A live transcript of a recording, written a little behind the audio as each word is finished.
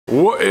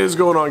What is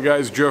going on,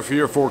 guys? Jeff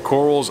here for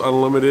Corals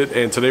Unlimited,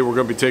 and today we're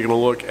going to be taking a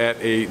look at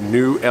a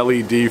new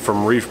LED from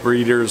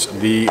ReefBreeders,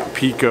 the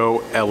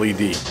Pico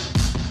LED.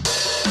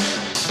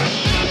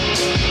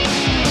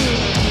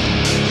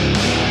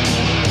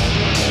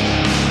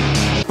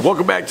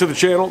 Welcome back to the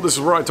channel. This is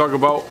where I talk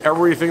about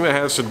everything that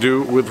has to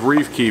do with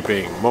reef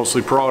keeping,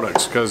 mostly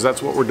products, because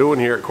that's what we're doing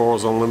here at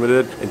Corals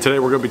Unlimited. And today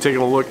we're going to be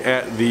taking a look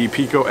at the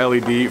Pico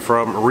LED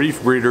from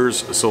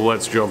ReefBreeders, so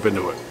let's jump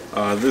into it.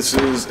 This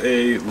is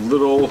a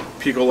little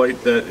Pico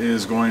light that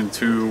is going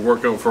to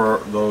work out for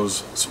those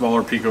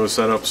smaller Pico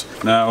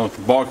setups. Now,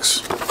 the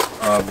box,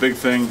 big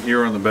thing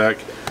here on the back,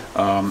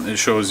 it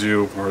shows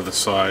you, or the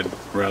side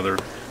rather,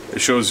 it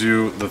shows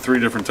you the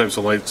three different types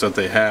of lights that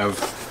they have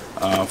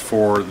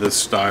for this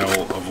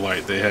style of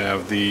light. They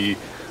have the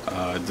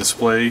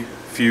display,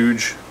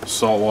 fuge,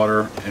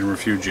 saltwater, and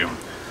refugium.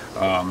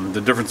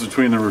 The difference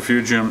between the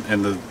refugium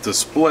and the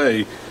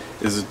display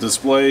is the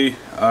display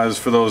is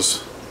for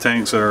those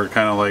tanks that are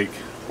kind of like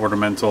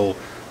ornamental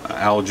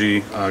algae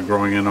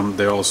growing in them.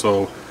 They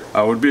also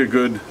would be a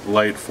good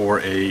light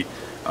for a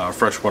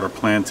freshwater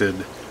planted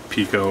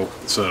Pico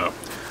setup.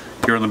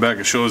 Here on the back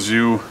it shows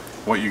you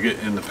what you get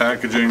in the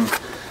packaging,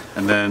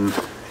 and then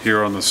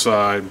here on the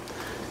side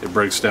it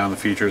breaks down the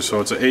features. So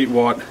it's an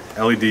 8-watt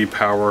LED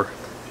power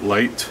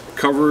light.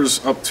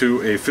 Covers up to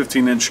a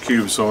 15-inch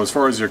cube. So as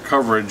far as your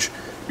coverage,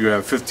 you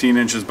have 15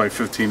 inches by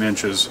 15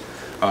 inches,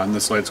 and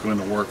this light's going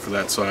to work for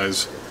that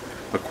size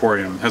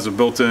aquarium. It has a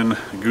built-in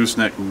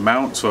gooseneck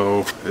mount, so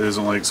it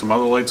isn't like some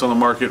other lights on the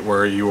market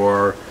where you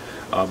are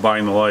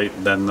buying the light,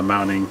 then the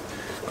mounting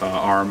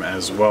arm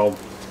as well.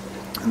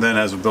 And then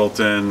has a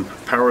built-in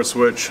power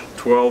switch,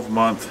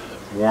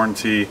 12-month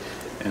warranty,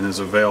 and is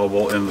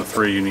available in the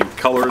 3 unique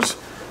colors,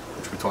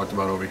 which we talked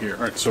about over here.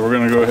 Alright, so we're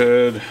going to go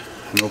ahead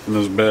and open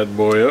this bad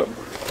boy up.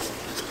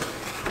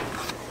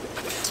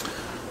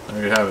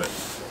 There you have it.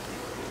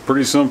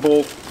 Pretty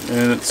simple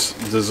in its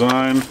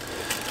design.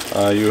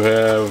 You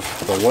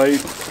have the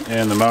light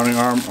and the mounting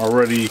arm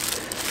already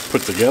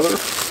put together.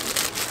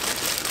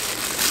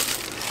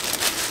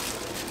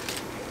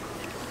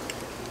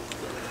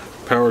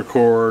 Power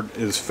cord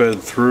is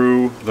fed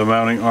through the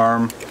mounting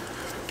arm.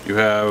 You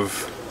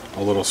have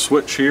a little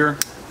switch here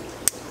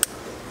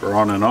for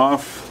on and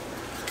off,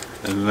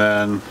 and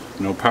then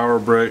no power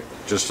brick,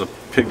 just a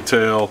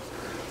pigtail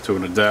to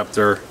an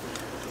adapter,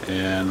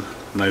 and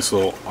nice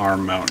little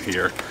arm mount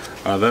here.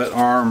 That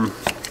arm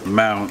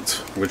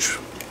mount, which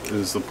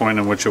is the point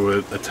in which it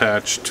would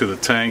attach to the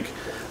tank,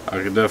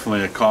 could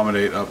definitely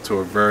accommodate up to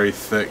a very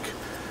thick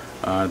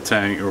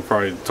tank. We're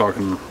probably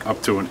talking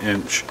up to 1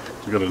 inch.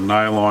 We've got a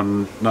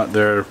nylon nut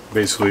there.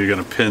 Basically you're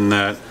going to pin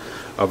that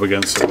up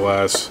against the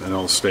glass and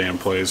it'll stay in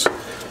place.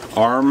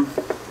 Arm,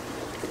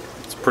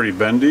 it's pretty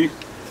bendy.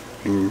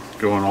 You can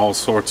go in all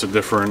sorts of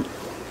different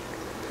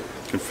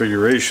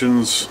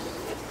configurations,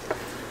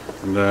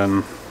 and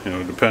then, you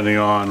know, depending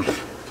on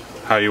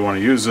how you want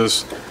to use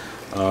this,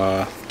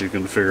 you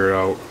can figure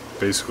out,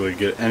 basically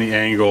get any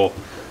angle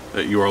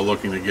that you are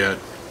looking to get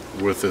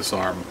with this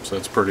arm. So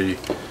that's pretty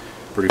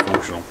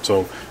functional.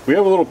 So we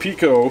have a little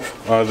Pico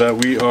that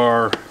we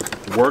are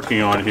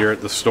working on here at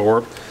the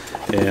store,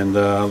 and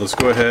let's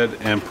go ahead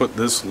and put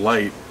this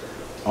light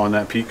on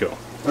that Pico.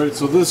 Alright,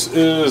 so this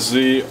is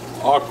the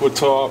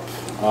Aquatop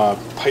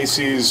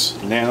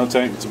Pisces Nano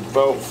Tank. It's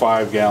about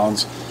 5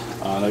 gallons.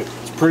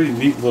 It's a pretty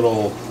neat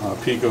little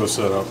Pico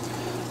setup.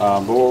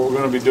 But what we're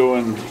going to be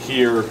doing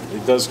here,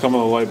 it does come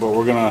with a light, but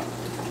we're going to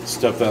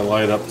step that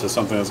light up to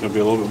something that's going to be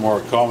a little bit more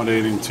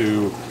accommodating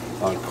to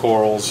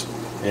corals.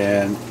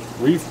 And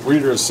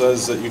ReefBreeders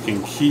says that you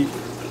can keep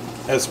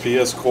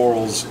SPS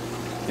corals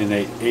in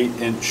a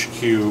 8-inch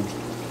cube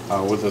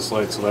with this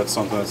light, so that's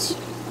something that's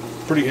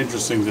pretty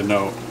interesting to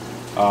note.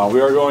 We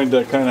are going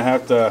to kind of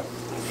have to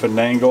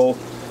finagle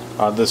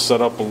this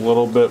setup a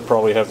little bit,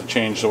 probably have to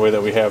change the way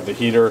that we have the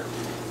heater,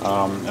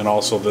 and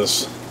also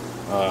this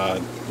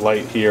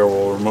light here.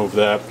 We'll remove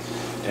that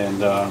and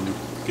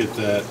get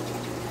that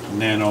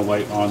nano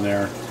light on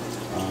there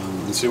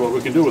and see what we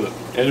can do with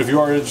it. And if you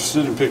are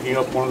interested in picking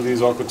up one of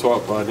these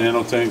Aquatop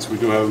nano tanks, we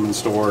do have them in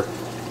store,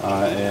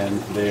 and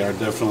they are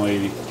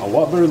definitely a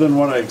lot better than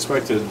what I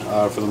expected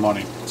for the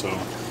money. So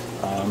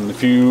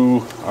if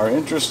you are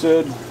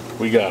interested,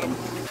 we got them.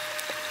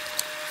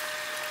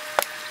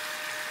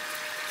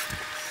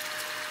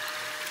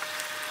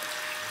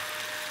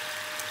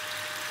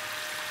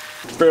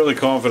 Fairly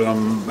confident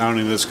I'm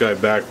mounting this guy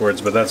backwards,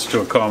 but that's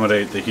to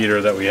accommodate the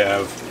heater that we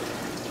have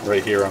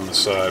right here on the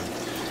side.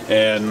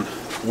 And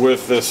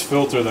with this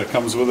filter that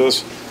comes with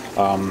this,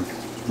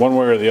 one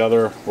way or the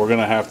other, we're going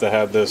to have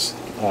this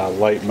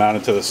light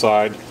mounted to the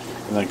side,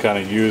 and then kind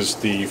of use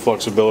the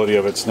flexibility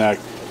of its neck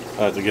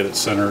to get it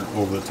centered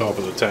over the top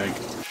of the tank.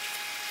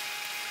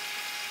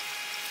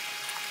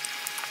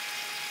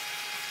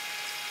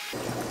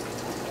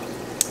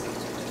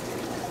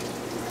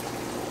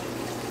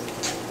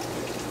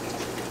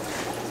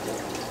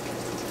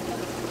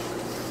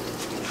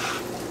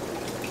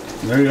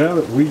 There you have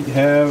it. We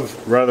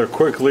have rather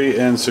quickly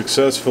and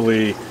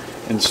successfully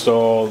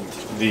installed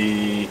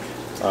the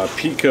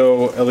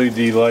Pico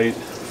LED light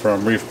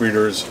from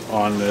ReefBreeders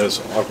on this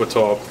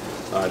AquaTop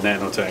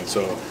nano tank.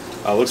 So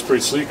looks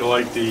pretty sleek. I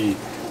like the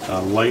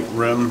light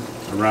rim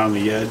around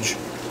the edge.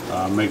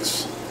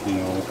 Makes, you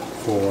know,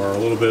 for a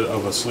little bit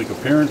of a sleek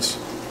appearance.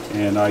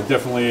 And I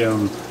definitely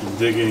am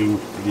digging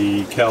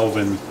the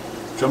Kelvin,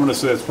 which I'm going to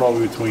say it's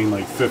probably between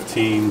like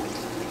 15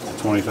 to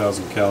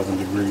 20,000 Kelvin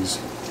degrees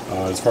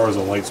as far as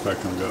the light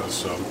spectrum goes.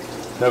 So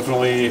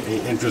definitely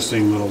an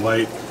interesting little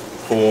light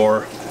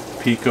for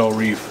Pico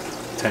Reef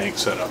Tank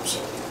setups.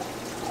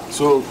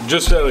 So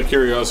just out of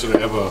curiosity, I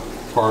have a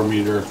par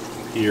meter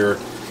here,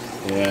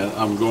 and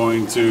I'm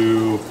going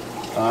to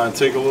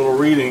take a little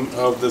reading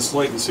of this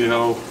light and see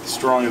how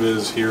strong it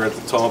is here at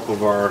the top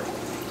of our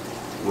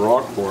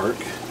rock work,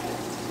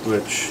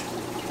 which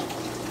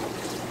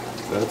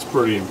that's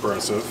pretty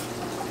impressive.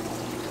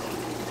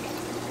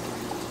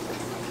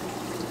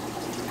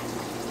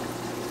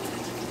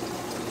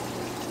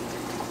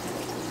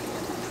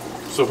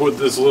 So with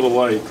this little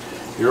light,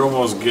 you're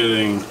almost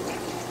getting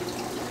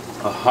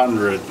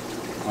 100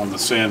 on the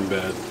sand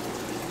bed,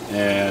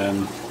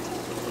 and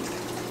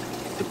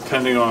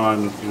depending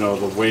on, you know,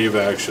 the wave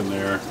action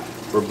there,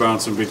 we're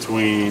bouncing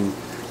between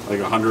like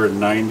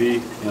 190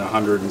 and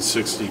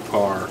 160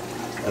 par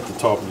at the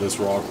top of this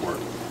rock work.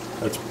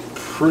 That's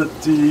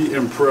pretty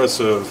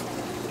impressive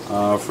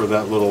for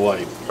that little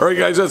light. Alright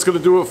guys, that's going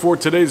to do it for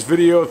today's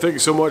video. Thank you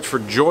so much for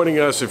joining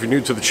us. If you're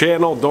new to the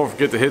channel, don't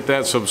forget to hit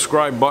that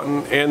subscribe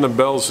button and the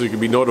bell so you can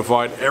be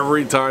notified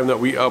every time that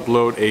we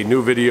upload a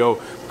new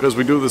video, because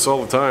we do this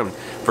all the time.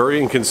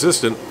 Very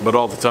inconsistent, but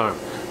all the time.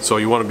 So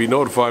you want to be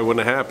notified when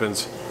it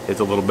happens, hit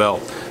the little bell.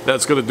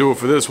 That's going to do it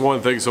for this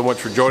one. Thank you so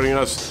much for joining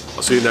us.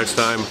 I'll see you next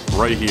time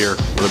right here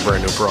with a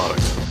brand new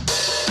product.